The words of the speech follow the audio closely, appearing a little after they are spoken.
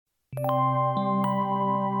And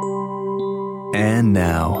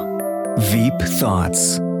now, Veep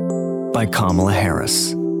Thoughts by Kamala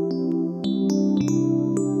Harris. I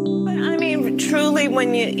mean, truly,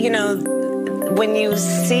 when when you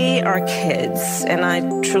see our kids, and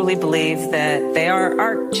I truly believe that they are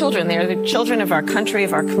our children, they are the children of our country,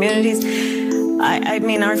 of our communities. I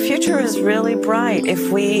mean, our future is really bright if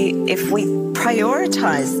we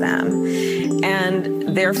prioritize them,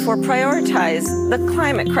 and therefore prioritize the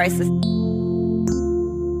climate crisis.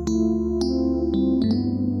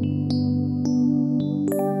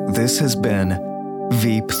 This has been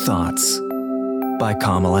Veep Thoughts by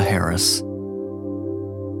Kamala Harris.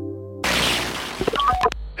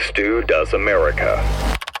 Stu Does America.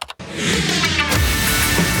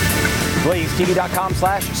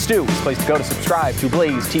 BlazeTV.com/Stu is the place to go to subscribe to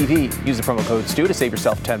Blaze TV. Use the promo code Stu to save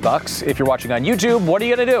yourself $10. If you're watching on YouTube, what are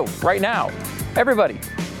you going to do right now? Everybody,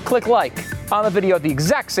 click like on the video at the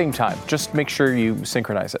exact same time. Just make sure you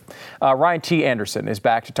synchronize it. Ryan T. Anderson is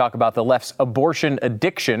back to talk about the left's abortion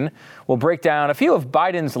addiction. We'll break down a few of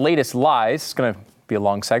Biden's latest lies. It's going to be a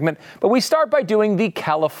long segment. But we start by doing the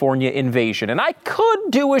California invasion. And I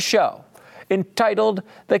could do a show entitled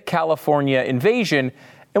The California Invasion.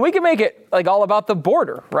 And we can make it like all about the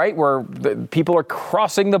border, right? Where the people are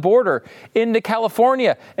crossing the border into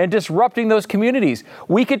California and disrupting those communities.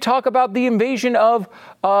 We could talk about the invasion of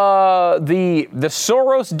the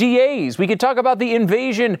Soros DAs. We could talk about the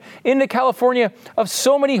invasion into California of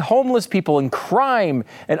so many homeless people and crime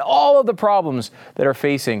and all of the problems that are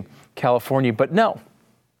facing California. But no,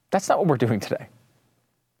 that's not what we're doing today.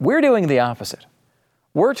 We're doing the opposite.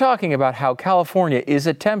 We're talking about how California is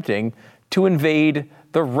attempting to invade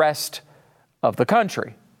the rest of the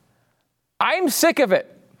country. I'm sick of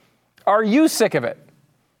it. Are you sick of it?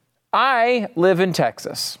 I live in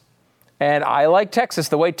Texas, and I like Texas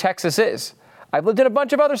the way Texas is. I've lived in a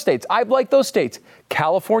bunch of other states. I've liked those states.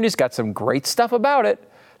 California's got some great stuff about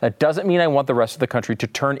it. That doesn't mean I want the rest of the country to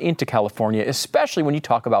turn into California, especially when you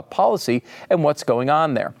talk about policy and what's going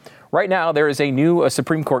on there. Right now, there is a new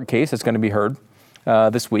Supreme Court case that's going to be heard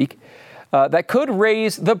this week that could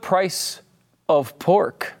raise the price of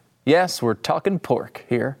pork. Yes, we're talking pork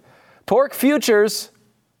here. Pork futures.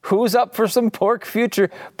 Who's up for some pork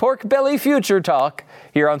belly future talk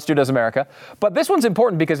here on Stu Does America? But this one's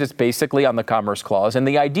important because it's basically on the Commerce Clause. And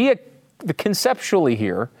the idea conceptually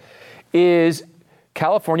here is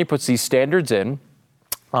California puts these standards in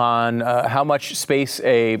on how much space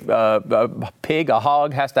a pig, a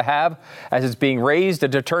hog has to have as it's being raised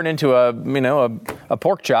to turn into a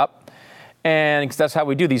pork chop. And because that's how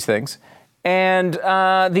we do these things. And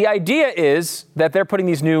the idea is that they're putting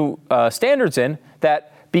these new standards in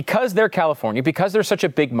that because they're California, because they're such a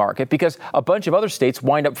big market, because a bunch of other states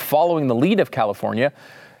wind up following the lead of California,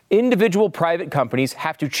 individual private companies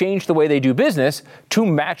have to change the way they do business to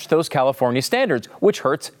match those California standards, which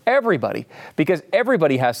hurts everybody because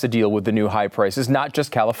everybody has to deal with the new high prices, not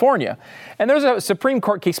just California. And there's a Supreme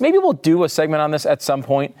Court case. Maybe we'll do a segment on this at some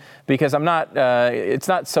point because it's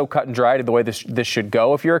not so cut and dried the way this should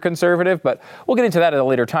go if you're a conservative, but we'll get into that at a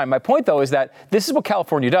later time. My point, though, is that this is what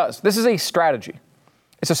California does. This is a strategy.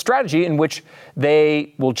 It's a strategy in which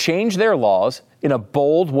they will change their laws in a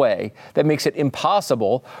bold way that makes it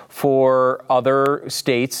impossible for other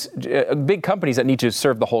states, big companies that need to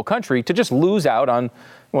serve the whole country, to just lose out on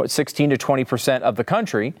 16 to 20% of the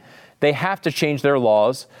country. They have to change their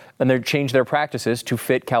laws and they change their practices to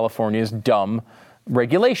fit California's dumb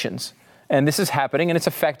regulations. And this is happening and it's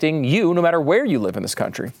affecting you no matter where you live in this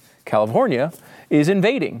country. California is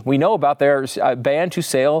invading. We know about their ban to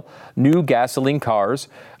sell new gasoline cars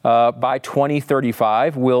by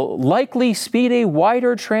 2035 will likely speed a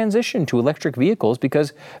wider transition to electric vehicles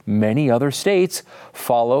because many other states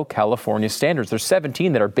follow California's standards. There's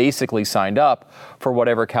 17 that are basically signed up for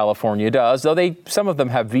whatever California does, though some of them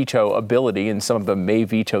have veto ability and some of them may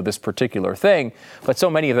veto this particular thing, but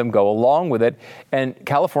so many of them go along with it. And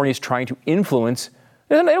California is trying to influence.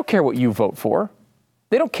 They don't care what you vote for.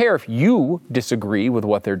 They don't care if you disagree with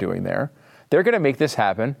what they're doing there. They're going to make this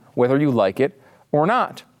happen whether you like it or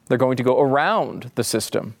not. They're going to go around the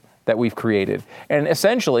system that we've created and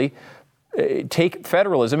essentially take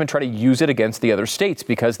federalism and try to use it against the other states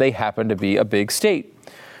because they happen to be a big state.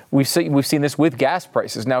 We've seen this with gas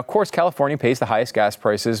prices. Now, of course, California pays the highest gas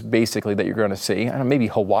prices basically that you're going to see. I don't know, maybe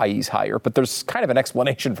Hawaii's higher, but there's kind of an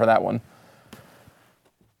explanation for that one.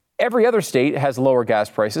 Every other state has lower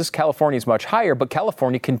gas prices. California is much higher, but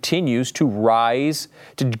California continues to rise,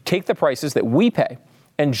 to take the prices that we pay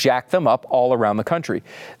and jack them up all around the country.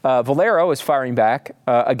 Valero is firing back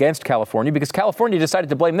against California because California decided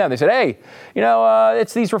to blame them. They said, hey,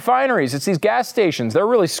 it's these refineries, it's these gas stations. They're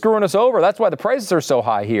really screwing us over. That's why the prices are so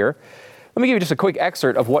high here. Let me give you just a quick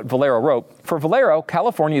excerpt of what Valero wrote. For Valero,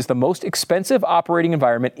 California is the most expensive operating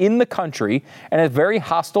environment in the country and a very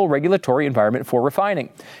hostile regulatory environment for refining.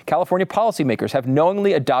 California policymakers have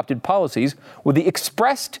knowingly adopted policies with the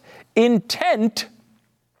expressed intent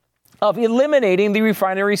of eliminating the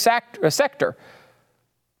refinery sector.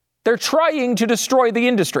 They're trying to destroy the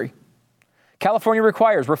industry. California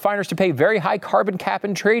requires refiners to pay very high carbon cap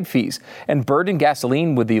and trade fees and burden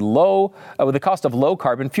gasoline with the cost of low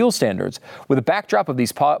carbon fuel standards. With the backdrop of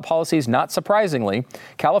these policies, not surprisingly,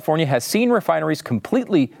 California has seen refineries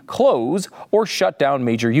completely close or shut down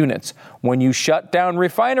major units. When you shut down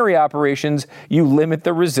refinery operations, you limit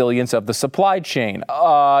the resilience of the supply chain.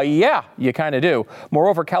 Yeah, you kind of do.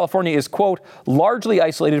 Moreover, California is, quote, largely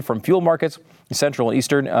isolated from fuel markets. Central and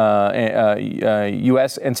Eastern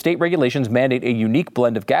U.S. and state regulations mandate a unique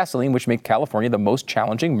blend of gasoline, which make California the most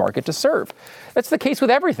challenging market to serve. That's the case with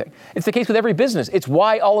everything. It's the case with every business. It's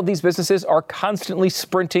why all of these businesses are constantly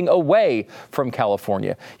sprinting away from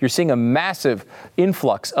California. You're seeing a massive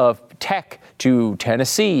influx of tech to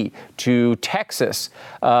Tennessee, to Texas,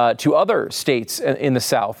 to other states in the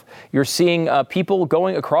South. You're seeing people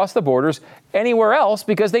going across the borders anywhere else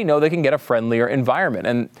because they know they can get a friendlier environment.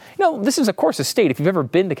 And, this is, of course, a state. If you've ever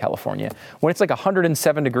been to California, when it's like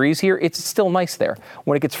 107 degrees here, it's still nice there.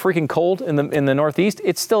 When it gets freaking cold in the Northeast,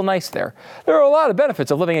 it's still nice there. There are a lot of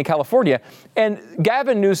benefits of living in California. And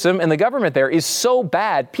Gavin Newsom and the government there is so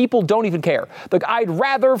bad, people don't even care. Like, I'd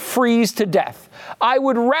rather freeze to death. I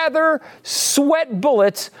would rather sweat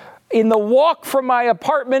bullets in the walk from my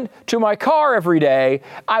apartment to my car every day.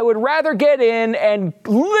 I would rather get in and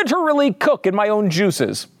literally cook in my own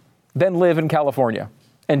juices than live in California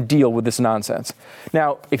and deal with this nonsense.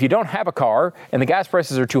 Now, if you don't have a car and the gas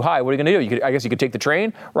prices are too high, what are you going to do? I guess you could take the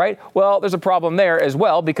train, right? Well, there's a problem there as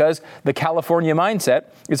well because the California mindset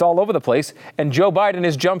is all over the place, and Joe Biden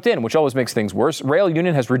has jumped in, which always makes things worse. Rail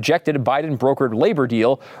Union has rejected a Biden-brokered labor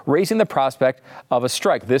deal, raising the prospect of a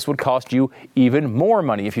strike. This would cost you even more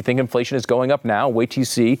money. If you think inflation is going up now, wait till you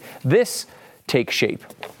see this take shape.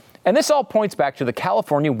 And this all points back to the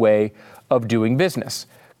California way of doing business.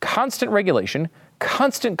 Constant regulation,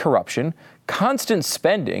 constant corruption, constant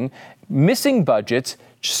spending, missing budgets,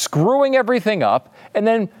 screwing everything up, and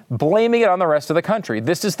then blaming it on the rest of the country.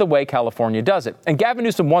 This is the way California does it. And Gavin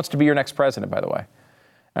Newsom wants to be your next president, by the way.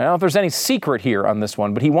 I don't know if there's any secret here on this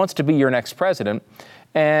one, but he wants to be your next president.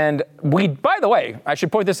 And by the way, I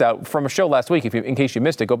should point this out from a show last week, in case you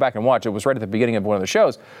missed it, go back and watch. It was right at the beginning of one of the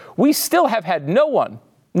shows. We still have had no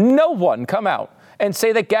one come out and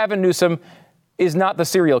say that Gavin Newsom is not the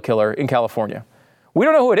serial killer in California. We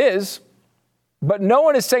don't know who it is, but no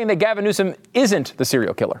one is saying that Gavin Newsom isn't the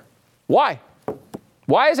serial killer. Why?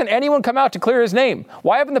 Why hasn't anyone come out to clear his name?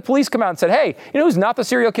 Why haven't the police come out and said, hey, who's not the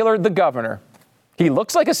serial killer? The governor. He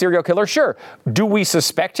looks like a serial killer, sure. Do we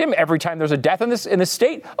suspect him every time there's a death in this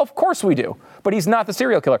state? Of course we do. But he's not the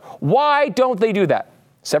serial killer. Why don't they do that?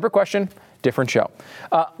 Separate question, different show.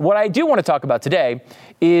 What I do want to talk about today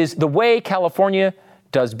is the way California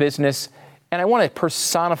does business, and I want to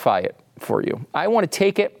personify it for you. I want to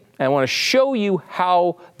take it and I want to show you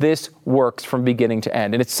how this works from beginning to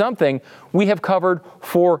end. And it's something we have covered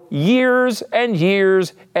for years and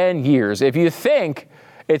years and years. If you think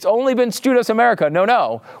it's only been Stu Does America,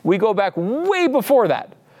 no. We go back way before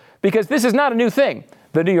that because this is not a new thing.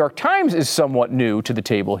 The New York Times is somewhat new to the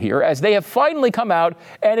table here as they have finally come out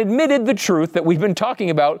and admitted the truth that we've been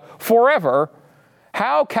talking about forever,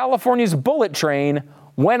 how California's bullet train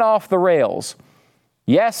went off the rails.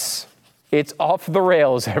 Yes, it's off the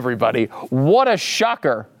rails, everybody. What a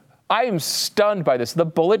shocker. I am stunned by this. The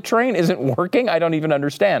bullet train isn't working? I don't even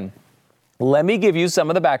understand. Let me give you some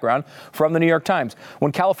of the background from the New York Times.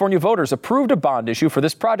 When California voters approved a bond issue for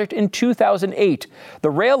this project in 2008, the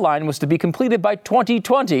rail line was to be completed by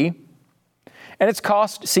 2020, and its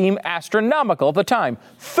cost seemed astronomical at the time,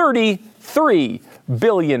 $33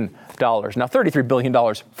 billion. Now, $33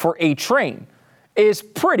 billion for a train is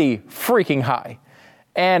pretty freaking high.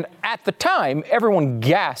 And at the time, everyone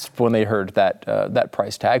gasped when they heard that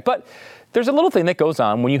price tag. But there's a little thing that goes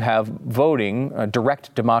on when you have voting,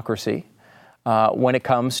 direct democracy, when it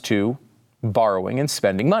comes to borrowing and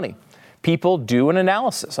spending money. People do an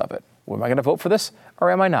analysis of it. Well, am I going to vote for this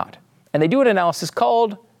or am I not? And they do an analysis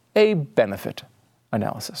called a benefit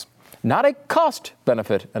analysis. Not a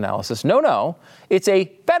cost-benefit analysis. No. It's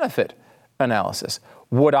a benefit analysis.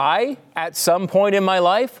 Would I, at some point in my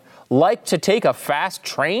life, like to take a fast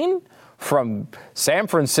train from San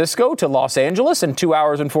Francisco to Los Angeles in 2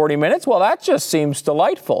 hours and 40 minutes. Well, that just seems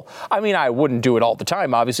delightful. I mean, I wouldn't do it all the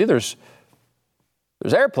time. Obviously, there's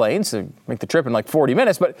airplanes that make the trip in like 40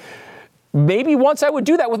 minutes, but maybe once I would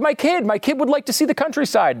do that with my kid. My kid would like to see the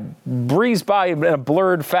countryside breeze by in a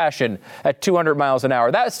blurred fashion at 200 miles an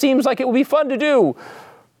hour. That seems like it would be fun to do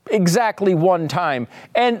exactly one time.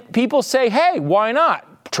 And people say, hey, why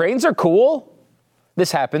not? Trains are cool.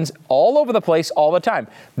 This happens all over the place all the time.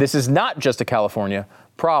 This is not just a California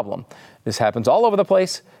problem. This happens all over the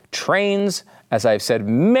place. Trains, as I've said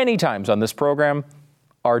many times on this program,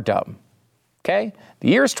 are dumb. Okay? The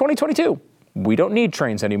year is 2022. We don't need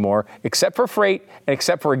trains anymore, except for freight and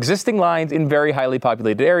except for existing lines in very highly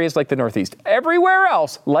populated areas like the Northeast. Everywhere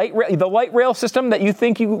else, the light rail system that you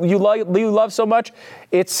think you love so much,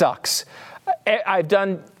 it sucks. I've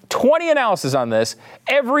done 20 analysis on this.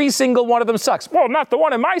 Every single one of them sucks. Well, not the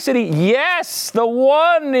one in my city. Yes, the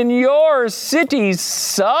one in your city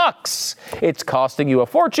sucks. It's costing you a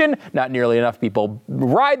fortune. Not nearly enough people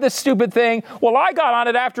ride this stupid thing. Well, I got on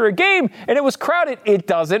it after a game and it was crowded. It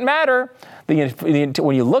doesn't matter.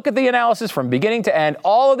 When you look at the analysis from beginning to end,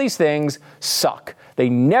 all of these things suck. They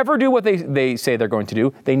never do what they say they're going to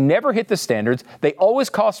do. They never hit the standards. They always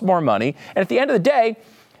cost more money. And at the end of the day,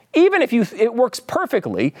 even if it works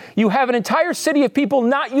perfectly, you have an entire city of people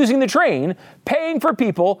not using the train, paying for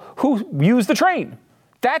people who use the train.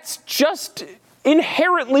 That's just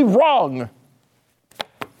inherently wrong.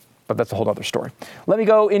 But that's a whole other story. Let me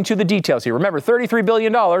go into the details here. Remember, $33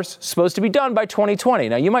 billion supposed to be done by 2020.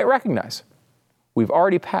 Now, you might recognize we've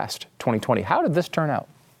already passed 2020. How did this turn out?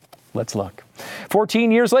 Let's look.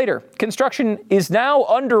 14 years later, construction is now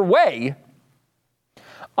underway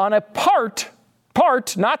on a part,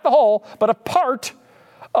 not the whole, but a part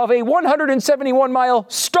of a 171-mile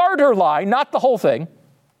starter line, not the whole thing,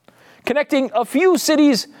 connecting a few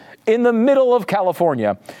cities in the middle of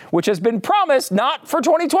California, which has been promised not for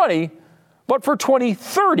 2020, but for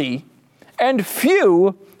 2030, and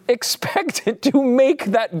few expected to make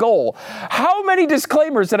that goal. How many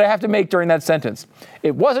disclaimers did I have to make during that sentence?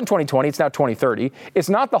 It wasn't 2020, it's now 2030. It's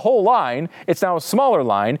not the whole line, it's now a smaller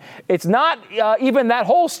line. It's not even that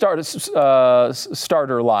whole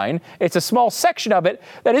starter line. It's a small section of it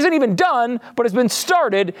that isn't even done, but has been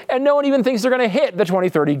started, and no one even thinks they're going to hit the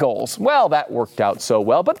 2030 goals. Well, that worked out so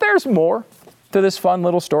well, but there's more to this fun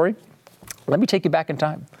little story. Let me take you back in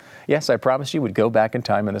time. Yes, I promised you would go back in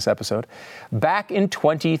time in this episode. Back in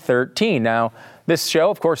 2013. Now, this show,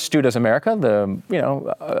 of course, Stu Does America,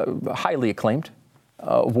 the highly acclaimed,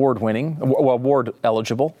 award-winning,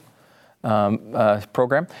 award-eligible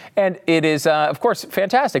program. And it is, of course,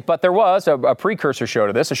 fantastic. But there was a precursor show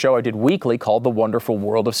to this, a show I did weekly called The Wonderful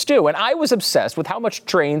World of Stu. And I was obsessed with how much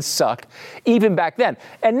trains suck even back then.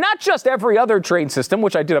 And not just every other train system,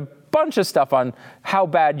 which I did a bunch of stuff on how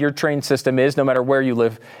bad your train system is, no matter where you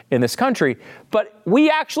live in this country. But we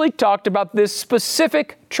actually talked about this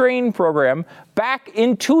specific train program back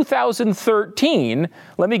in 2013.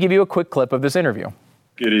 Let me give you a quick clip of this interview.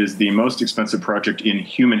 It is the most expensive project in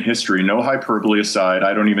human history. No hyperbole aside,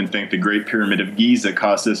 I don't even think the Great Pyramid of Giza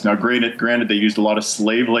cost this. Now, granted, they used a lot of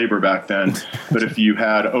slave labor back then, but if you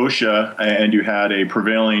had OSHA and you had a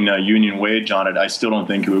prevailing union wage on it, I still don't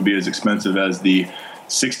think it would be as expensive as the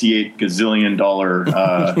 $68 gazillion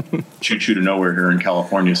choo-choo to nowhere here in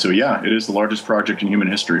California. So yeah, it is the largest project in human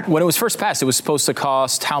history. When it was first passed, it was supposed to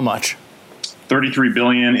cost how much? $33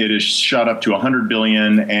 billion. It is shot up to $100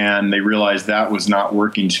 billion, and they realized that was not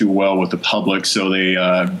working too well with the public. So they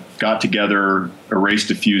got together,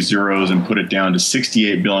 erased a few zeros, and put it down to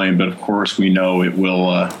 $68 billion. But of course, we know it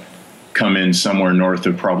will come in somewhere north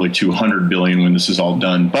of probably $200 billion when this is all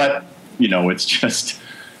done. But it's just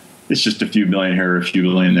a few billion here, a few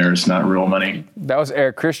billion there. It's not real money. That was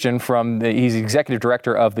Eric Christian he's executive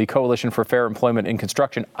director of the Coalition for Fair Employment in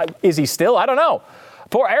Construction. Is he still? I don't know.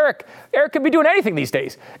 Poor Eric. Eric could be doing anything these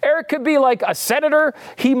days. Eric could be like a senator.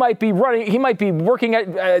 He might be working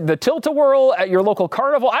at the Tilt-A-Whirl at your local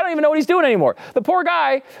carnival. I don't even know what he's doing anymore. The poor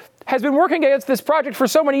guy has been working against this project for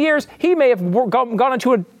so many years. He may have gone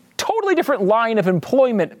into a totally different line of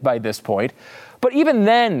employment by this point. But even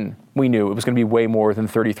then, we knew it was going to be way more than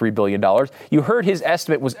 $33 billion. You heard his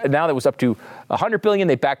estimate was up to $100 billion.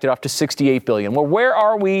 They backed it off to $68 billion. Well, where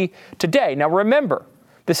are we today? Now, remember,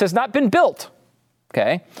 this has not been built.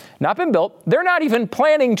 Okay? Not been built. They're not even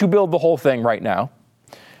planning to build the whole thing right now.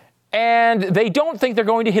 And they don't think they're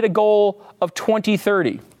going to hit a goal of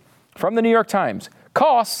 2030. From the New York Times,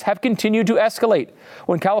 costs have continued to escalate.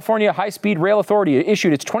 When California High-Speed Rail Authority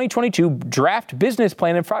issued its 2022 draft business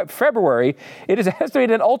plan in February, it is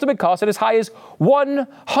estimated an ultimate cost at as high as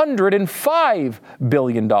 $105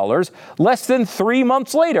 billion. Less than 3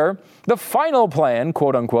 months later, the final plan,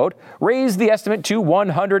 quote unquote, raised the estimate to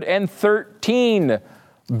 $113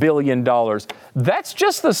 billion. That's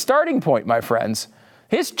just the starting point, my friends.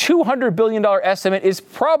 His $200 billion estimate is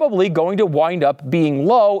probably going to wind up being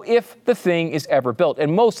low if the thing is ever built.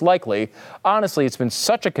 And most likely, honestly, it's been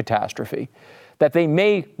such a catastrophe that they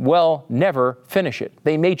may well never finish it.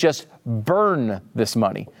 They may just burn this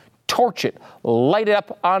money, torch it, light it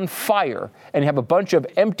up on fire, and have a bunch of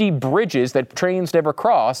empty bridges that trains never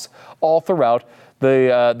cross all throughout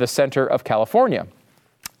the center of California.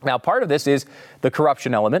 Now, part of this is the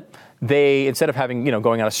corruption element. They, instead of having,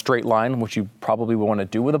 going on a straight line, which you probably would want to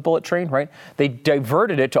do with a bullet train, right? They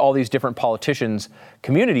diverted it to all these different politicians'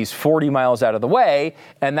 communities 40 miles out of the way,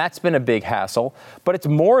 and that's been a big hassle. But it's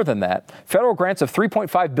more than that. Federal grants of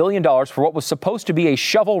 $3.5 billion for what was supposed to be a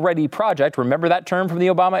shovel-ready project, remember that term from the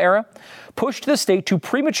Obama era, pushed the state to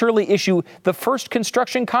prematurely issue the first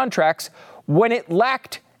construction contracts when it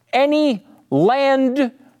lacked any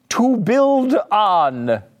land to build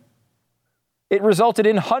on. It resulted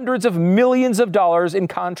in hundreds of millions of dollars in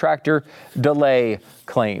contractor delay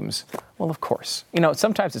claims. Well, of course,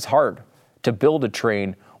 sometimes it's hard to build a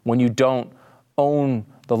train when you don't own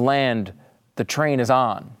the land the train is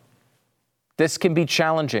on. This can be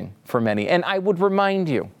challenging for many. And I would remind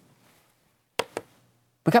you,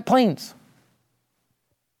 we got planes.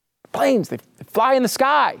 Planes, they fly in the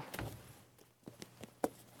sky.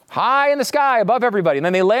 High in the sky above everybody. And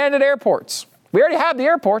then they land at airports. We already have the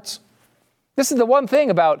airports. This is the one thing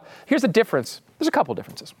about, here's the difference. There's a couple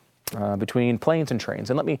differences between planes and trains.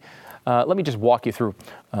 And let me just walk you through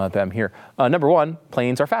them here. Number one,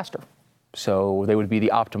 planes are faster. So they would be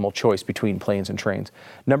the optimal choice between planes and trains.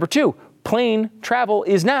 Number two, plane travel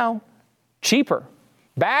is now cheaper.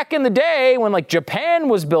 Back in the day when Japan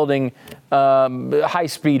was building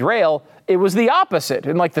high-speed rail, it was the opposite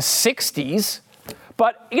in the 60s.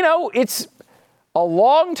 But, it's a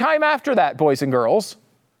long time after that, boys and girls.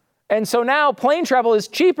 And so now plane travel is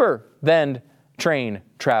cheaper than train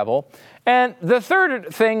travel. And the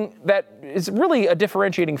third thing that is really a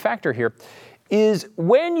differentiating factor here is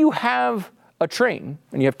when you have a train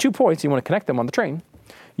and you have 2 points, you want to connect them on the train,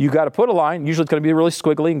 you got to put a line. Usually it's going to be really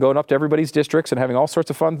squiggly and going up to everybody's districts and having all sorts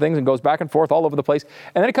of fun things and goes back and forth all over the place.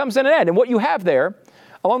 And then it comes to an end. And what you have there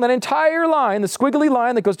along that entire line, the squiggly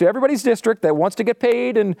line that goes to everybody's district that wants to get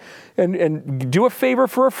paid and do a favor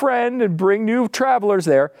for a friend and bring new travelers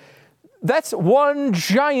there, that's one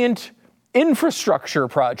giant infrastructure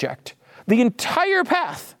project. The entire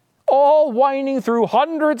path, all winding through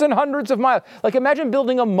hundreds and hundreds of miles. Imagine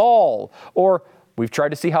building a mall, or we've tried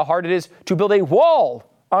to see how hard it is to build a wall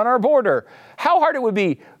on our border. How hard it would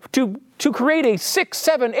be to create a 600,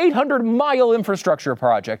 700, 800 mile infrastructure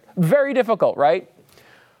project. Very difficult, right?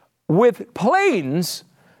 With planes,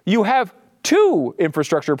 you have 2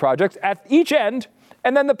 infrastructure projects at each end,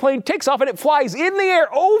 and then the plane takes off and it flies in the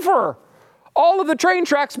air over all of the train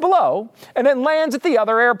tracks below and then lands at the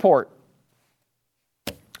other airport.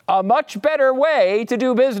 A much better way to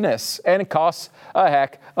do business, and it costs a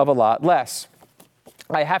heck of a lot less.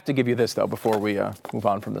 I have to give you this, though, before we move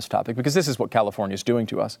on from this topic, because this is what California is doing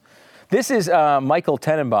to us. This is Michael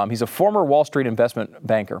Tenenbaum. He's a former Wall Street investment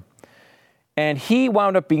banker. And he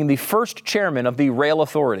wound up being the first chairman of the Rail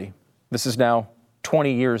Authority. This is now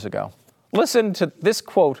 20 years ago. Listen to this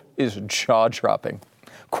quote, is jaw-dropping.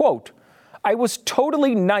 Quote, "I was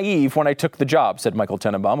totally naive when I took the job," said Michael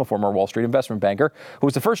Tenenbaum, a former Wall Street investment banker, who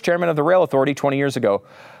was the first chairman of the Rail Authority 20 years ago.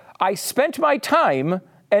 "I spent my time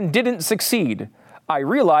and didn't succeed. I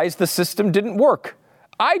realized the system didn't work.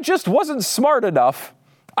 I just wasn't smart enough.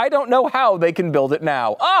 I don't know how they can build it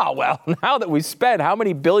now." Well, now that we spent how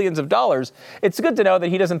many billions of dollars, it's good to know that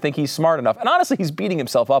he doesn't think he's smart enough. And honestly, he's beating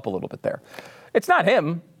himself up a little bit there. It's not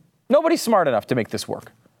him. Nobody's smart enough to make this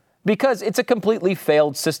work, because it's a completely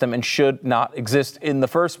failed system and should not exist in the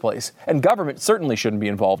first place. And government certainly shouldn't be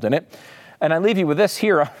involved in it. And I leave you with this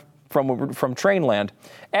here from Trainland.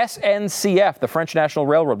 SNCF, the French National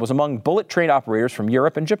Railroad, was among bullet train operators from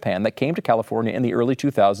Europe and Japan that came to California in the early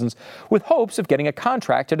 2000s with hopes of getting a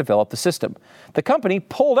contract to develop the system. The company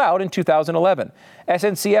pulled out in 2011.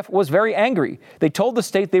 SNCF was very angry. They told the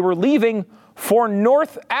state they were leaving for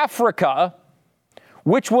North Africa,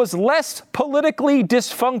 which was less politically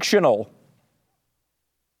dysfunctional.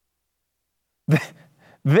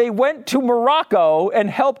 They went to Morocco and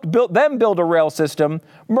helped them build a rail system.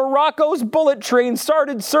 Morocco's bullet train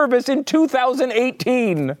started service in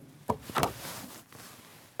 2018.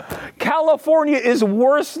 California is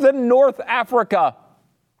worse than North Africa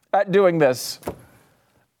at doing this.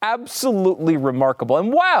 Absolutely remarkable.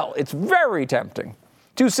 And while it's very tempting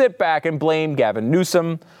to sit back and blame Gavin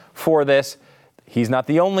Newsom for this, he's not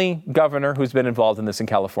the only governor who's been involved in this in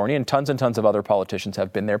California, and tons of other politicians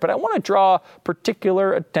have been there. But I want to draw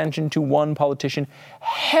particular attention to one politician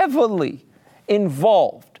heavily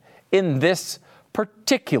involved in this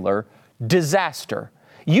particular disaster.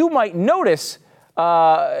 You might notice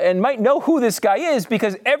and might know who this guy is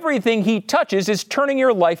because everything he touches is turning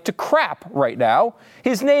your life to crap right now.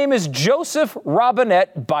 His name is Joseph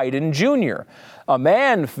Robinette Biden Jr., a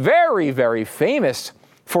man very, very famous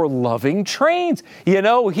for loving trains. You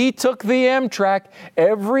know, he took the Amtrak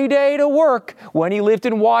every day to work when he lived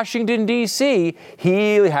in Washington, D.C.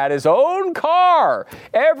 He had his own car.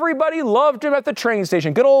 Everybody loved him at the train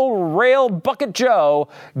station. Good old Rail Bucket Joe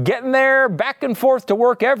getting there back and forth to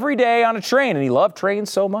work every day on a train. And he loved trains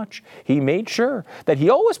so much, he made sure that he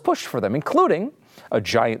always pushed for them, including a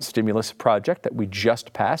giant stimulus project that we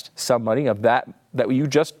just passed, some money of that we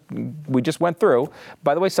just went through.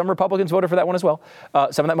 By the way, some Republicans voted for that one as well.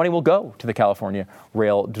 Some of that money will go to the California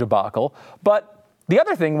rail debacle. But the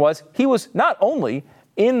other thing was he was not only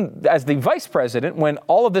in as the vice president when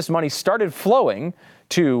all of this money started flowing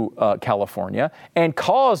to California and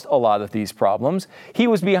caused a lot of these problems. He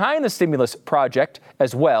was behind the stimulus project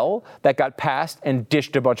as well that got passed and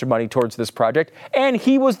dished a bunch of money towards this project. And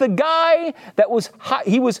he was the guy that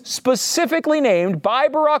he was specifically named by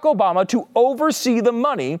Barack Obama to oversee the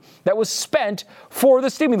money that was spent for the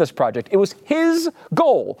stimulus project. It was his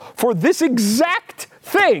goal for this exact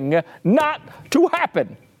thing not to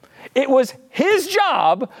happen. It was his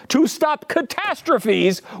job to stop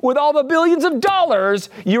catastrophes with all the billions of dollars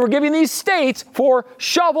you were giving these states for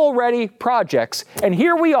shovel-ready projects. And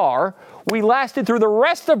here we are. We lasted through the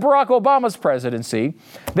rest of Barack Obama's presidency.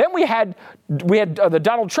 Then we had the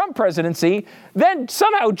Donald Trump presidency. Then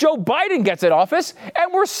somehow Joe Biden gets in office,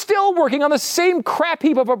 and we're still working on the same crap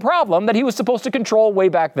heap of a problem that he was supposed to control way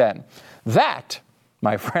back then. That,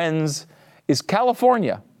 my friends, is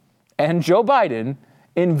California and Joe Biden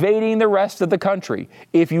invading the rest of the country.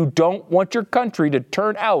 If you don't want your country to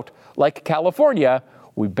turn out like California,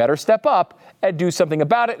 we better step up and do something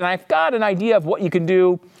about it. And I've got an idea of what you can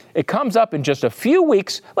do. It comes up in just a few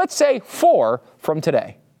weeks, let's say 4 from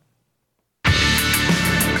today.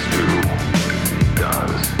 Stu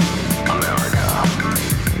does America.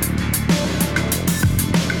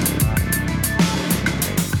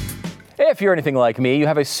 If you're anything like me, you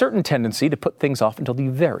have a certain tendency to put things off until the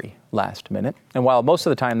very last minute. And while most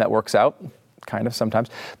of the time that works out, kind of sometimes,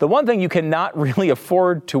 the one thing you cannot really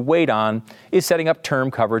afford to wait on is setting up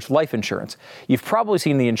term coverage life insurance. You've probably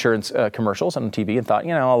seen the insurance commercials on TV and thought,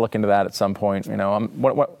 I'll look into that at some point. Am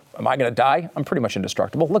I going to die? I'm pretty much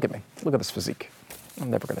indestructible. Look at me. Look at this physique. I'm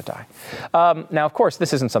never going to die. Now, of course,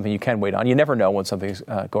 this isn't something you can wait on. You never know when something's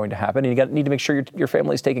going to happen, and you need to make sure your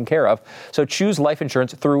family is taken care of. So choose life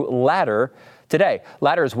insurance through Ladder today.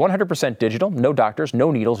 Ladder is 100% digital, no doctors, no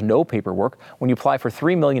needles, no paperwork. When you apply for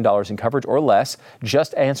 $3 million in coverage or less,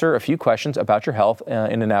 just answer a few questions about your health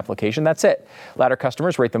in an application. That's it. Ladder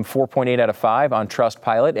customers rate them 4.8 out of 5 on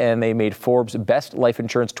Trustpilot, and they made Forbes' Best Life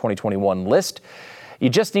Insurance 2021 list. You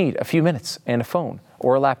just need a few minutes and a phone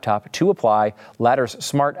or a laptop to apply. Ladder's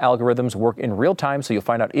smart algorithms work in real time, so you'll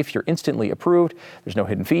find out if you're instantly approved. There's no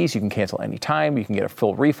hidden fees. You can cancel any time. You can get a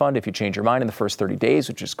full refund if you change your mind in the first 30 days,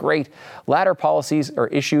 which is great. Ladder policies are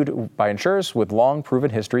issued by insurers with long proven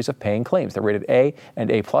histories of paying claims. They're rated A and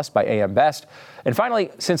A+ by AM Best. And finally,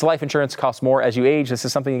 since life insurance costs more as you age, this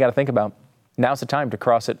is something you got to think about. Now's the time to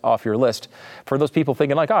cross it off your list. For those people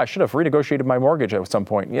thinking I should have renegotiated my mortgage at some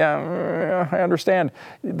point. Yeah, I understand.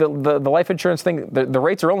 The life insurance thing, the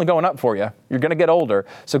rates are only going up for you. You're going to get older.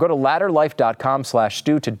 So go to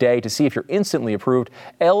ladderlife.com/Stu today to see if you're instantly approved.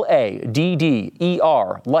 LADDER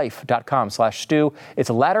life.com/Stu. It's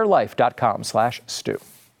ladderlife.com/Stu.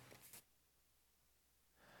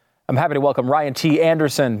 I'm happy to welcome Ryan T.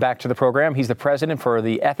 Anderson back to the program. He's the president for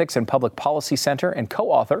the Ethics and Public Policy Center and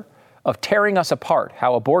co-author of Tearing Us Apart,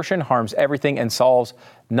 How Abortion Harms Everything and Solves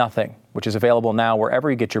Nothing, which is available now wherever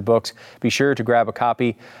you get your books. Be sure to grab a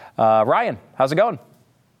copy. Ryan, how's it going?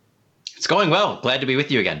 It's going well. Glad to be with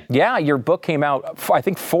you again. Yeah, your book came out, I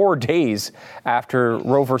think, 4 days after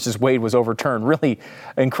Roe versus Wade was overturned. Really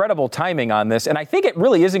incredible timing on this. And I think it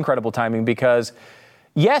really is incredible timing because,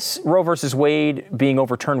 yes, Roe versus Wade being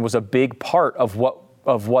overturned was a big part of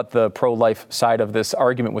what the pro-life side of this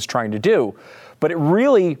argument was trying to do. But it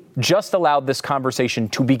really just allowed this conversation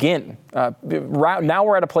to begin. Now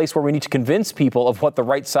we're at a place where we need to convince people of what the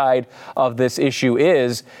right side of this issue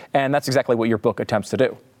is, and that's exactly what your book attempts to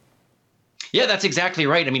do. Yeah, that's exactly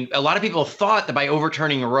right. I mean, a lot of people thought that by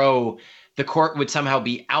overturning Roe, the court would somehow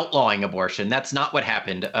be outlawing abortion. That's not what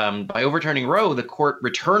happened. By overturning Roe, the court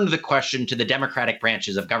returned the question to the democratic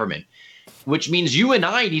branches of government, which means you and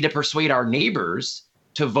I need to persuade our neighbors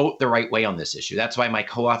to vote the right way on this issue. That's why my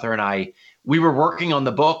co-author and I, we were working on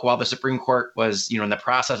the book while the Supreme Court was, in the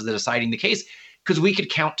process of deciding the case, because we could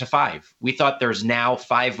count to 5. We thought there's now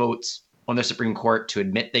 5 votes on the Supreme Court to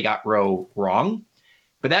admit they got Roe wrong.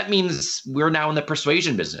 But that means we're now in the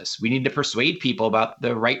persuasion business. We need to persuade people about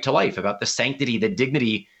the right to life, about the sanctity, the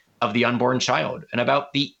dignity of the unborn child, and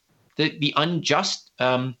about the unjust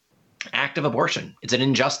act of abortion. It's an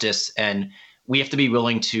injustice, and we have to be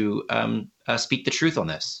willing to speak the truth on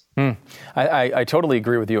this. I totally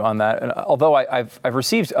agree with you on that. And although I've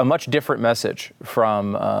received a much different message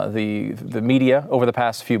from the media over the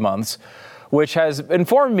past few months, which has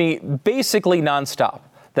informed me basically nonstop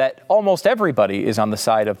that almost everybody is on the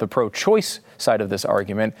side of the pro-choice side of this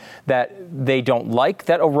argument, that they don't like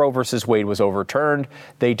that Roe versus Wade was overturned.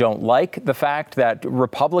 They don't like the fact that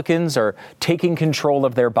Republicans are taking control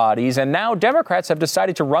of their bodies. And now Democrats have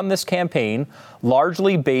decided to run this campaign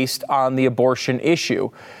largely based on the abortion issue.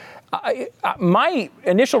 My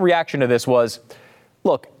initial reaction to this was,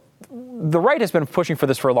 look, the right has been pushing for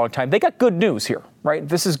this for a long time. They got good news here, right?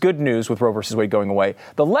 This is good news with Roe versus Wade going away.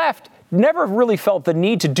 The left never really felt the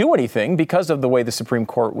need to do anything because of the way the Supreme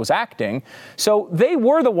Court was acting. So they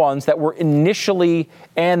were the ones that were initially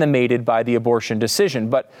animated by the abortion decision.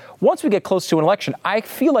 But once we get close to an election, I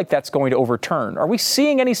feel like that's going to overturn. Are we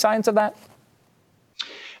seeing any signs of that?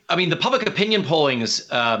 I mean, the public opinion pollings,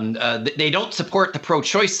 they don't support the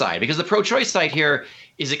pro-choice side, because the pro-choice side here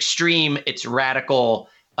is extreme, it's radical,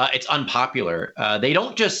 it's unpopular. They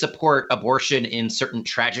don't just support abortion in certain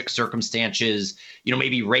tragic circumstances,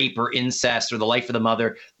 maybe rape or incest or the life of the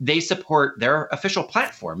mother. They support, their official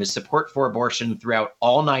platform is support for abortion throughout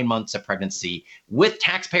all 9 months of pregnancy with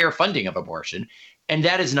taxpayer funding of abortion. And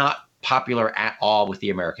that is not popular at all with the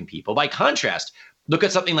American people. By contrast, look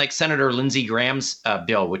at something like Senator Lindsey Graham's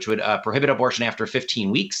bill, which would prohibit abortion after 15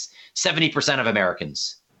 weeks. 70% of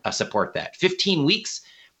Americans support that. 15 weeks.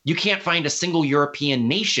 You can't find a single European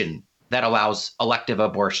nation that allows elective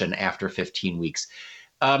abortion after 15 weeks.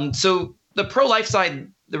 So the pro-life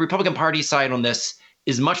side, the Republican Party side on this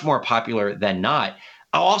is much more popular than not.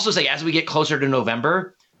 I'll also say, as we get closer to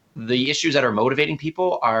November, the issues that are motivating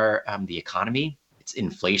people are the economy, it's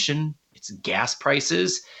inflation, it's gas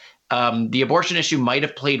prices. The abortion issue might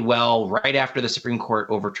have played well right after the Supreme Court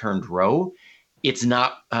overturned Roe. It's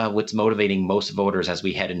not what's motivating most voters as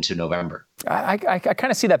we head into November. I kind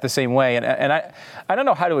of see that the same way. And I don't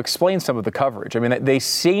know how to explain some of the coverage. I mean, they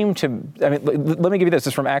seem to, let me give you this. This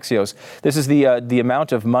is from Axios. This is the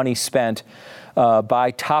amount of money spent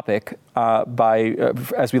by topic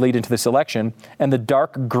as we lead into this election. And the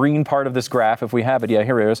dark green part of this graph, if we have it,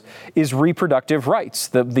 here it is reproductive rights.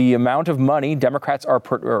 The amount of money Democrats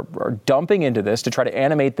are dumping into this to try to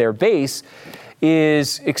animate their base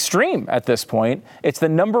is extreme at this point. It's the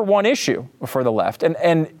number one issue for the left.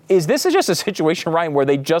 And is this just a situation, Ryan, where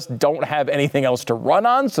they just don't have anything else to run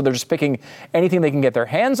on, so they're just picking anything they can get their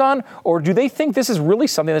hands on? Or do they think this is really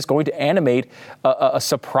something that's going to animate a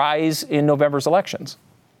surprise in November's elections?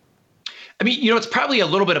 I mean, it's probably a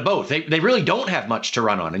little bit of both. They really don't have much to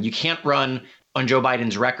run on, and you can't run on Joe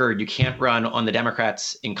Biden's record. You can't run on the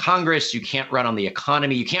Democrats in Congress. You can't run on the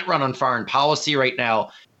economy. You can't run on foreign policy right now.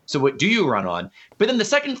 So what do you run on? But then the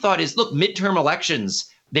second thought is, look, midterm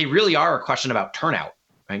elections, they really are a question about turnout.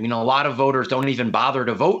 I mean, a lot of voters don't even bother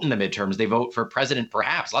to vote in the midterms. They vote for president,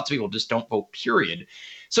 perhaps. Lots of people just don't vote, period.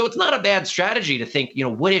 So it's not a bad strategy to think,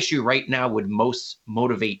 what issue right now would most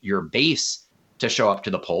motivate your base to show up to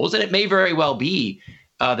the polls? And it may very well be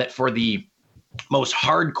that for the most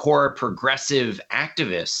hardcore progressive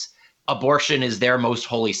activists, abortion is their most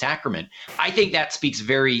holy sacrament. I think that speaks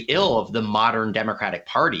very ill of the modern Democratic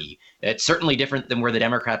Party. It's certainly different than where the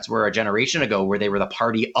Democrats were a generation ago, where they were the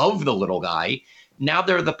party of the little guy. Now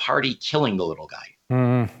they're the party killing the little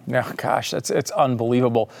guy. Oh, gosh, it's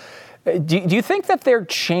unbelievable. Do you think that their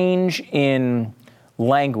change in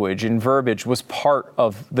language and verbiage was part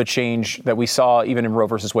of the change that we saw even in Roe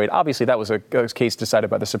versus Wade? Obviously, that was a case decided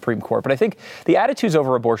by the Supreme Court. But I think the attitudes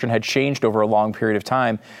over abortion had changed over a long period of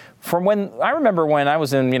time. From when I remember when I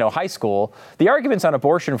was in high school, the arguments on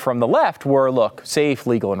abortion from the left were, look, safe,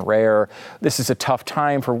 legal, and rare. This is a tough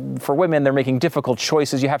time for women. They're making difficult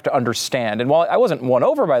choices. You have to understand. And while I wasn't won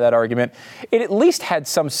over by that argument, it at least had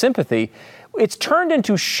some sympathy. it's turned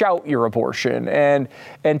into shout your abortion and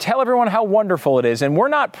tell everyone how wonderful it is. And we're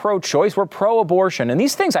not pro-choice, we're pro-abortion. And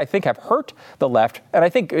these things, I think, have hurt the left. And I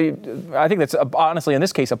think that's honestly, in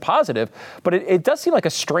this case, a positive. But it does seem like a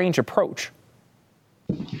strange approach.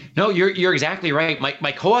 No, you're exactly right.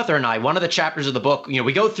 My co-author and I, one of the chapters of the book,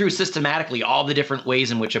 we go through systematically all the different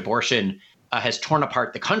ways in which abortion has torn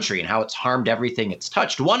apart the country and how it's harmed everything it's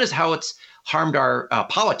touched. One is how it's harmed our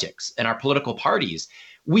politics and our political parties.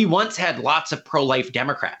 We once had lots of pro-life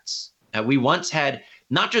Democrats. We once had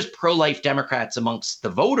not just pro-life Democrats amongst the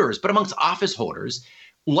voters, but amongst office holders.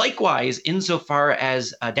 Likewise, insofar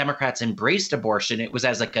as Democrats embraced abortion, it was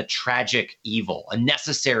as like a tragic evil, a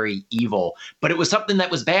necessary evil, but it was something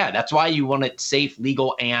that was bad. That's why you want it safe,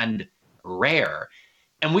 legal, and rare.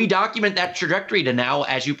 And we document that trajectory to now,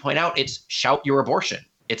 as you point out, it's shout your abortion.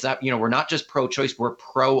 It's not, we're not just pro-choice, we're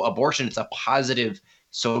pro-abortion. It's a positive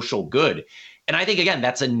social good. And I think, again,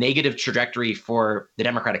 that's a negative trajectory for the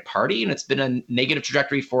Democratic Party, and it's been a negative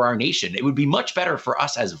trajectory for our nation. It would be much better for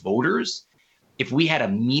us as voters if we had a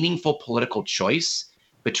meaningful political choice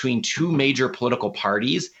between two major political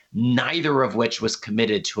parties, neither of which was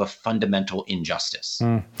committed to a fundamental injustice.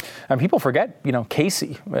 And people forget,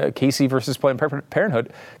 Casey versus Planned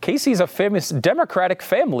Parenthood. Casey's a famous Democratic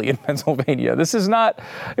family in Pennsylvania. This is not,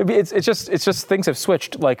 it's just things have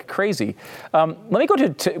switched like crazy. Let me go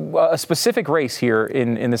to a specific race here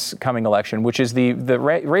in this coming election, which is the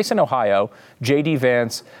race in Ohio, J.D.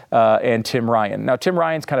 Vance and Tim Ryan. Now, Tim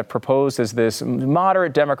Ryan's kind of proposed as this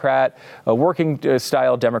moderate Democrat, a working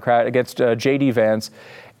style Democrat against J.D. Vance.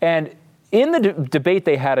 And in the debate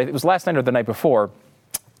they had, it was last night or the night before,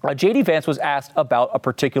 J.D. Vance was asked about a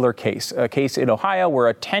particular case, a case in Ohio where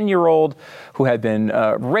a 10-year-old who had been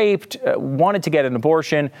raped, wanted to get an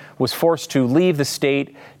abortion, was forced to leave the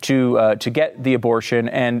state to get the abortion.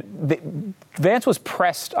 And Vance was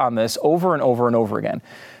pressed on this over and over and over again.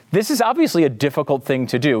 This is obviously a difficult thing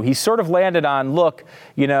to do. He sort of landed on, look,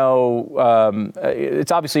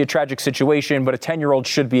 it's obviously a tragic situation, but a 10-year-old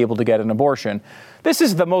should be able to get an abortion. This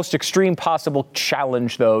is the most extreme possible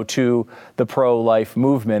challenge, though, to the pro-life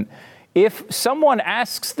movement. If someone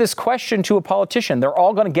asks this question to a politician, they're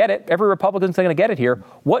all going to get it. Every Republican's going to get it here.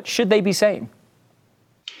 What should they be saying?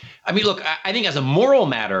 I mean, look, I think as a moral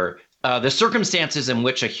matter, the circumstances in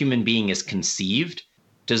which a human being is conceived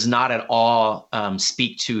does not at all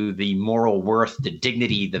speak to the moral worth, the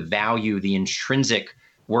dignity, the value, the intrinsic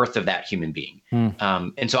worth of that human being.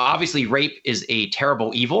 And so obviously rape is a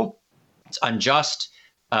terrible evil. It's unjust.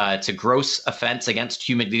 It's a gross offense against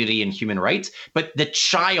human dignity and human rights. But the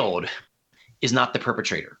child is not the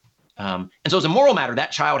perpetrator. And so as a moral matter,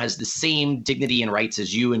 that child has the same dignity and rights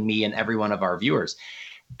as you and me and every one of our viewers.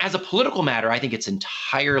 As a political matter, I think it's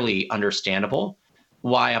entirely understandable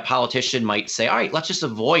why a politician might say, all right, let's just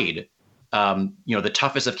avoid, the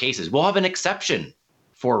toughest of cases. We'll have an exception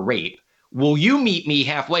for rape. Will you meet me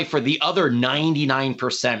halfway for the other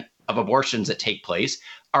 99% of abortions that take place?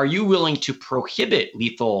 Are you willing to prohibit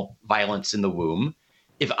lethal violence in the womb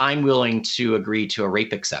if I'm willing to agree to a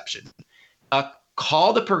rape exception?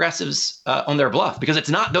 Call the progressives on their bluff, because it's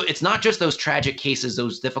not just those tragic cases,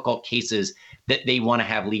 those difficult cases that they want to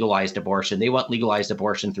have legalized abortion. They want legalized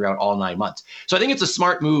abortion throughout all 9 months. So I think it's a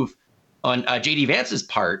smart move on J.D. Vance's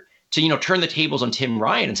part to, turn the tables on Tim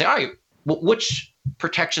Ryan and say, all right, which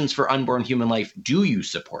protections for unborn human life do you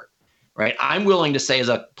support? Right? I'm willing to say as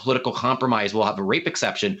a political compromise, we'll have a rape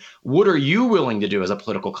exception. What are you willing to do as a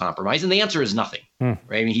political compromise? And the answer is nothing. Right?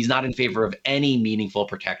 I mean, he's not in favor of any meaningful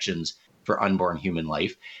protections for unborn human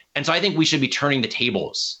life. And so I think we should be turning the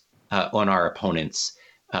tables on our opponents,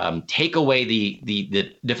 take away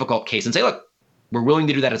the difficult case and say, look, we're willing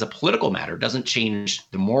to do that as a political matter. It doesn't change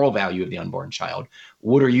the moral value of the unborn child.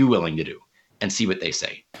 What are you willing to do? And see what they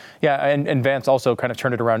say. Yeah, and Vance also kind of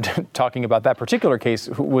turned it around talking about that particular case,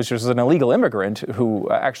 which was an illegal immigrant who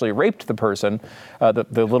actually raped the person, the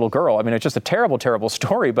little girl. I mean, it's just a terrible, terrible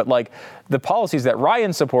story. But like the policies that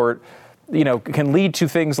Ryan support, can lead to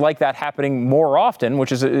things like that happening more often,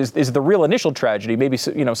 which is the real initial tragedy. Maybe,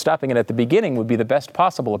 stopping it at the beginning would be the best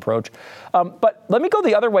possible approach. But let me go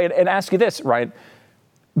the other way and ask you this, Ryan.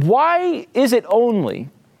 Why is it only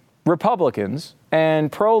Republicans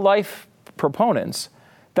and pro-life proponents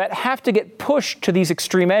that have to get pushed to these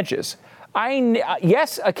extreme edges?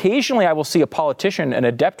 Yes, occasionally I will see a politician, an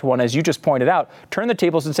adept one, as you just pointed out, turn the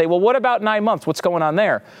tables and say, well, what about 9 months? What's going on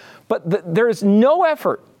there? But there is no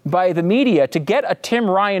effort by the media to get a Tim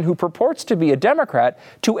Ryan, who purports to be a Democrat,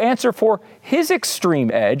 to answer for his extreme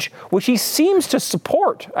edge, which he seems to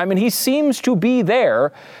support. I mean, he seems to be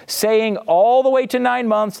there saying all the way to 9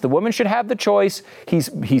 months, the woman should have the choice.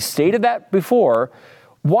 He's stated that before.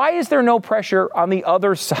 Why is there no pressure on the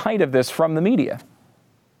other side of this from the media?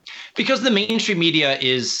 Because the mainstream media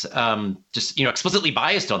is just, explicitly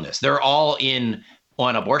biased on this. They're all in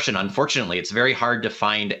on abortion. Unfortunately, it's very hard to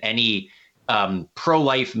find any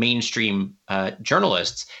pro-life mainstream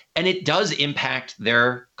journalists, and it does impact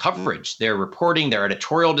their coverage, their reporting, their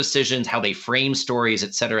editorial decisions, how they frame stories,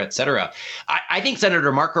 et cetera, et cetera. I think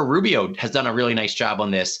Senator Marco Rubio has done a really nice job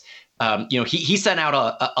on this. He sent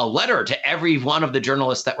out a letter to every one of the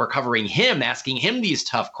journalists that were covering him, asking him these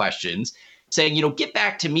tough questions, saying, get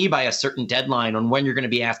back to me by a certain deadline on when you're going to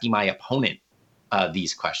be asking my opponent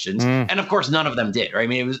these questions. And of course, none of them did. Right? I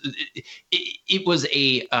mean, it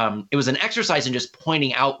was an exercise in just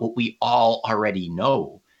pointing out what we all already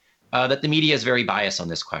know, that the media is very biased on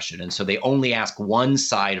this question. And so they only ask one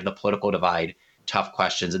side of the political divide tough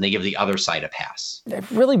questions, and they give the other side a pass. It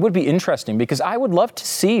really would be interesting, because I would love to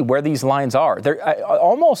see where these lines are. They're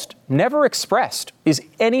almost never expressed is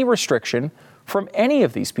any restriction from any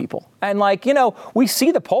of these people. And we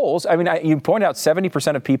see the polls. I mean, you point out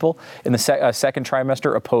 70% of people in the second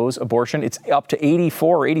trimester oppose abortion. It's up to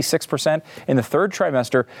 84 or 86% in the third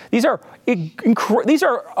trimester. These are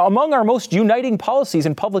among our most uniting policies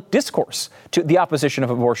in public discourse to the opposition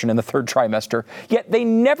of abortion in the third trimester. Yet they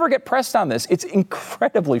never get pressed on this. It's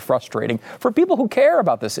incredibly frustrating for people who care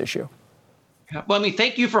about this issue. Well, I mean,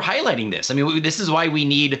 thank you for highlighting this. I mean, this is why we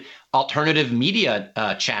need alternative media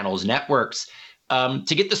channels, networks, to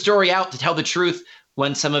get the story out, to tell the truth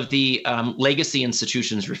when some of the legacy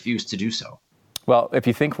institutions refuse to do so. Well, if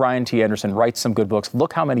you think Ryan T. Anderson writes some good books,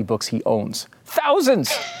 look how many books he owns.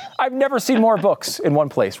 Thousands! I've never seen more books in one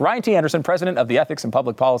place. Ryan T. Anderson, president of the Ethics and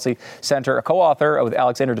Public Policy Center, a co-author with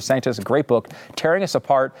Alexander DeSantis, a great book, Tearing Us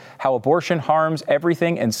Apart, How Abortion Harms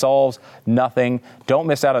Everything and Solves Nothing. Don't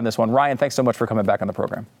miss out on this one. Ryan, thanks so much for coming back on the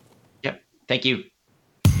program. Yep. Thank you.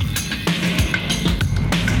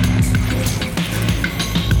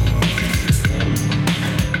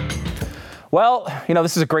 Well,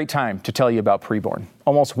 this is a great time to tell you about preborn.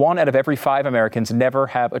 Almost 1 out of every 5 Americans never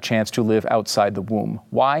have a chance to live outside the womb.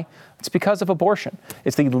 Why? It's because of abortion.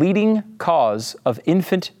 It's the leading cause of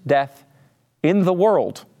infant death in the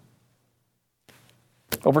world.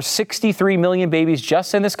 Over 63 million babies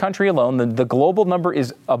just in this country alone. The global number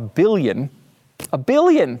is a billion. A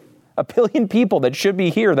billion people that should be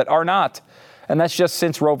here that are not. And that's just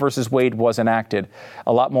since Roe versus Wade was enacted.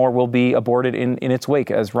 A lot more will be aborted in its wake.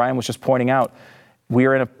 As Ryan was just pointing out, we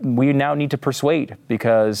now need to persuade,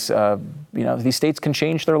 because these states can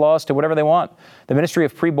change their laws to whatever they want. The Ministry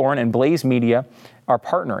of Preborn and Blaze Media are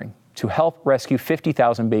partnering to help rescue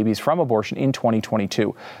 50,000 babies from abortion in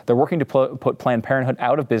 2022. They're working to put Planned Parenthood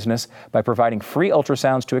out of business by providing free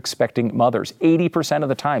ultrasounds to expecting mothers. 80% of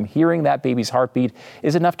the time, hearing that baby's heartbeat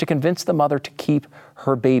is enough to convince the mother to keep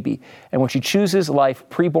her baby. And when she chooses life,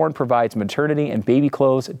 Preborn provides maternity and baby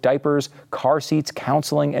clothes, diapers, car seats,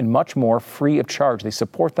 counseling, and much more free of charge. They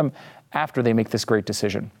support them after they make this great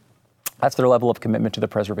decision. That's their level of commitment to the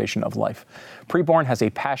preservation of life. Preborn has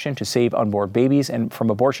a passion to save unborn babies and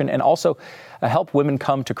from abortion, and also help women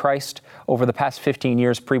come to Christ. Over the past 15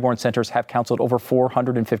 years, Preborn centers have counseled over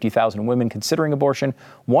 450,000 women considering abortion.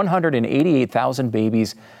 188,000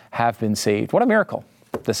 babies have been saved. What a miracle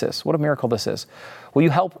this is. What a miracle this is. Will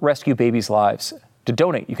you help rescue babies' lives? To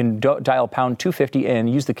donate, you can dial pound 250 and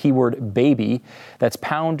use the keyword baby. That's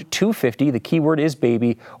pound 250. The keyword is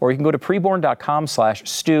baby. Or you can go to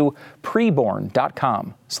preborn.com/Stu,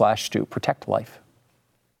 preborn.com/Stu. Protect life.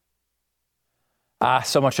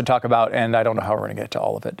 So much to talk about, and I don't know how we're going to get to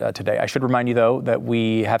all of it today. I should remind you, though, that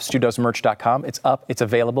we have StuDoesMerch.com. It's up. It's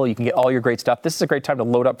available. You can get all your great stuff. This is a great time to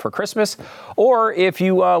load up for Christmas. Or if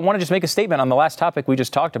you want to just make a statement on the last topic we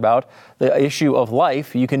just talked about, the issue of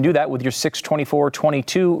life, you can do that with your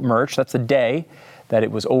 6/24/22 merch. That's the day that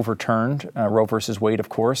it was overturned. Roe versus Wade, of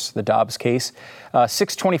course, the Dobbs case.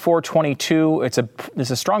 6/24/22,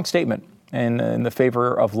 it's a strong statement in the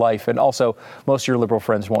favor of life. And also, most of your liberal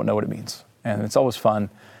friends won't know what it means. And it's always fun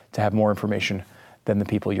to have more information than the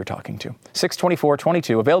people you're talking to.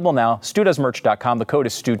 6/24/22, available now, StuDoesMerch.com. The code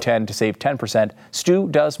is STU10 to save 10%,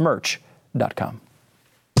 StuDoesMerch.com.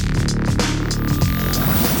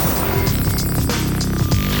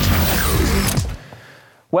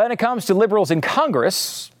 When it comes to liberals in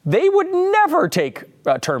Congress, they would never take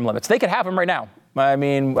term limits. They could have them right now. I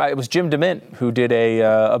mean, it was Jim DeMint who did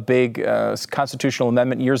a big constitutional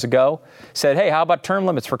amendment years ago, said, hey, how about term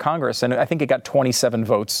limits for Congress? And I think it got 27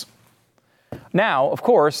 votes. Now, of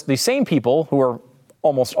course, the same people who are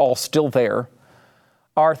almost all still there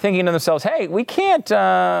are thinking to themselves, hey, we can't,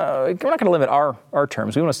 we're not going to limit our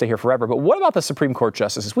terms. We want to stay here forever. But what about the Supreme Court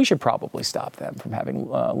justices? We should probably stop them from having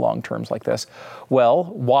long terms like this. Well,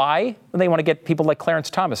 why? They want to get people like Clarence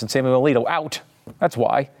Thomas and Samuel Alito out. That's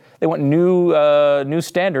why. They want new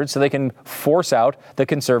standards so they can force out the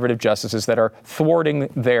conservative justices that are thwarting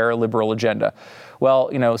their liberal agenda.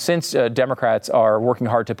 Well, since Democrats are working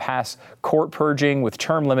hard to pass court purging with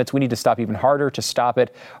term limits, we need to stop even harder to stop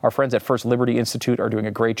it. Our friends at First Liberty Institute are doing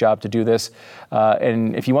a great job to do this.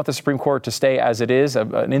 And if you want the Supreme Court to stay as it is,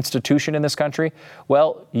 an institution in this country,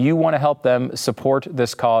 well, you want to help them support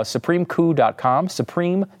this cause. SupremeCoop.com,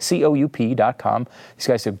 SupremeCoup.com. These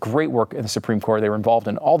guys did great work in the Supreme Court. They were involved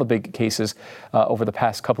in all the big cases over the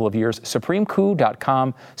past couple of years.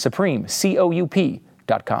 SupremeCoop.com,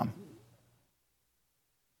 SupremeCoup.com.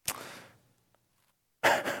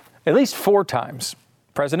 At least 4 times,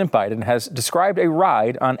 President Biden has described a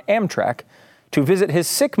ride on Amtrak to visit his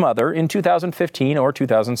sick mother in 2015 or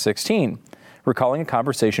 2016, recalling a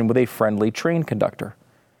conversation with a friendly train conductor.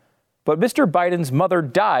 But Mr. Biden's mother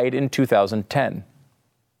died in 2010.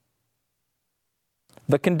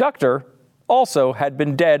 The conductor also had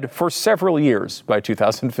been dead for several years by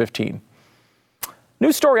 2015.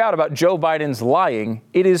 New story out about Joe Biden's lying.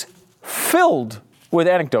 It is filled with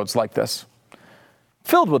anecdotes like this.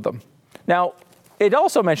 Filled with them. Now, it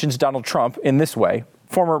also mentions Donald Trump in this way.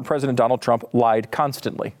 Former President Donald Trump lied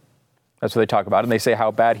constantly. That's what they talk about, and they say how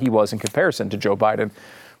bad he was in comparison to Joe Biden.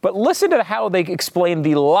 But listen to how they explain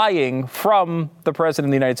the lying from the President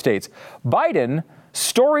of the United States. Biden,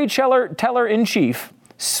 storyteller-in-chief,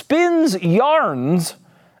 spins yarns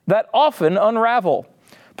that often unravel.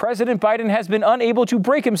 President Biden has been unable to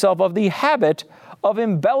break himself of the habit of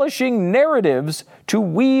embellishing narratives to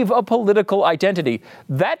weave a political identity.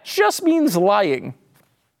 That just means lying.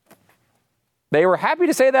 They were happy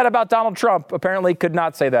to say that about Donald Trump, apparently could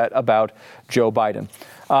not say that about Joe Biden.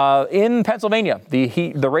 In Pennsylvania,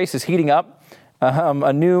 the race is heating up.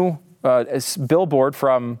 A new billboard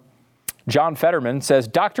from John Fetterman says,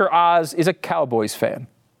 Dr. Oz is a Cowboys fan.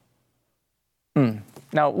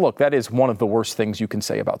 Now, look, that is one of the worst things you can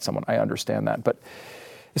say about someone. I understand that, but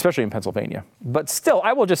especially in Pennsylvania. But still,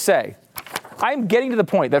 I will just say, I'm getting to the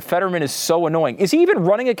point that Fetterman is so annoying. Is he even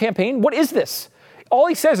running a campaign? What is this? All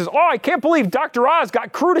he says is, I can't believe Dr. Oz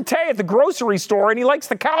got crudité at the grocery store and he likes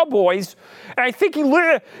the Cowboys. And I think he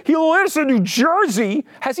lives in New Jersey.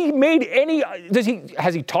 Has he made any,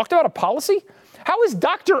 has he talked about a policy? How is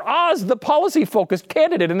Dr. Oz the policy-focused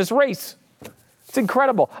candidate in this race? It's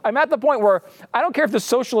incredible. I'm at the point where I don't care if the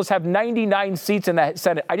socialists have 99 seats in the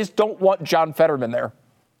Senate. I just don't want John Fetterman there.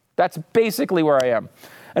 That's basically where I am.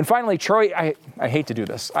 And finally, Troy, I hate to do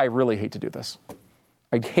this. I really hate to do this.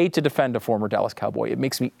 I hate to defend a former Dallas Cowboy. It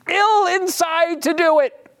makes me ill inside to do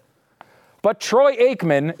it. But Troy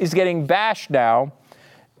Aikman is getting bashed now.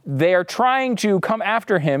 They are trying to come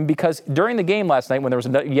after him because during the game last night, when there was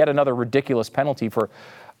yet another ridiculous penalty for,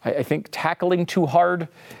 I think, tackling too hard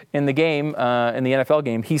in the game, in the NFL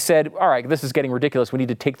game, he said, all right, this is getting ridiculous. We need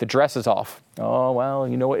to take the dresses off. Oh, well,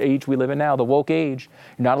 you know what age we live in now, the woke age.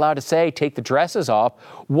 You're not allowed to say take the dresses off.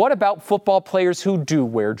 What about football players who do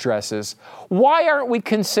wear dresses? Why aren't we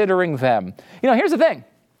considering them? Here's the thing.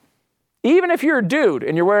 Even if you're a dude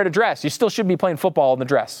and you're wearing a dress, you still should be playing football in the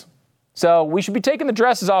dress. So we should be taking the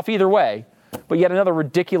dresses off either way. But yet another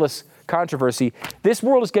ridiculous controversy. This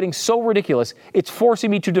world is getting so ridiculous, it's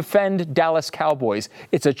forcing me to defend Dallas Cowboys.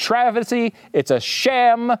 It's a travesty, it's a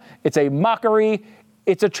sham, it's a mockery,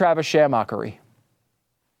 it's a Travis Sham mockery.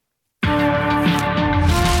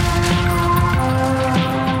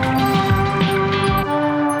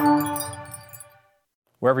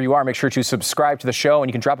 Wherever you are, make sure to subscribe to the show, and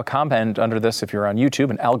you can drop a comment under this if you're on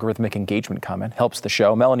YouTube. An algorithmic engagement comment helps the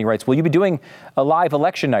show. Melanie writes, will you be doing a live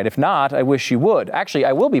election night? If not, I wish you would. Actually,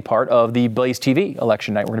 I will be part of the Blaze TV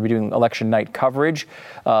election night. We're going to be doing election night coverage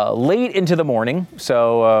late into the morning,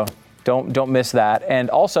 so don't miss that.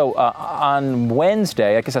 And also on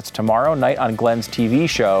Wednesday, I guess that's tomorrow night on Glenn's TV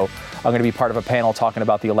show, I'm going to be part of a panel talking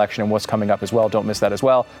about the election and what's coming up as well. Don't miss that as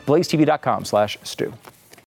well. BlazeTV.com/Stu.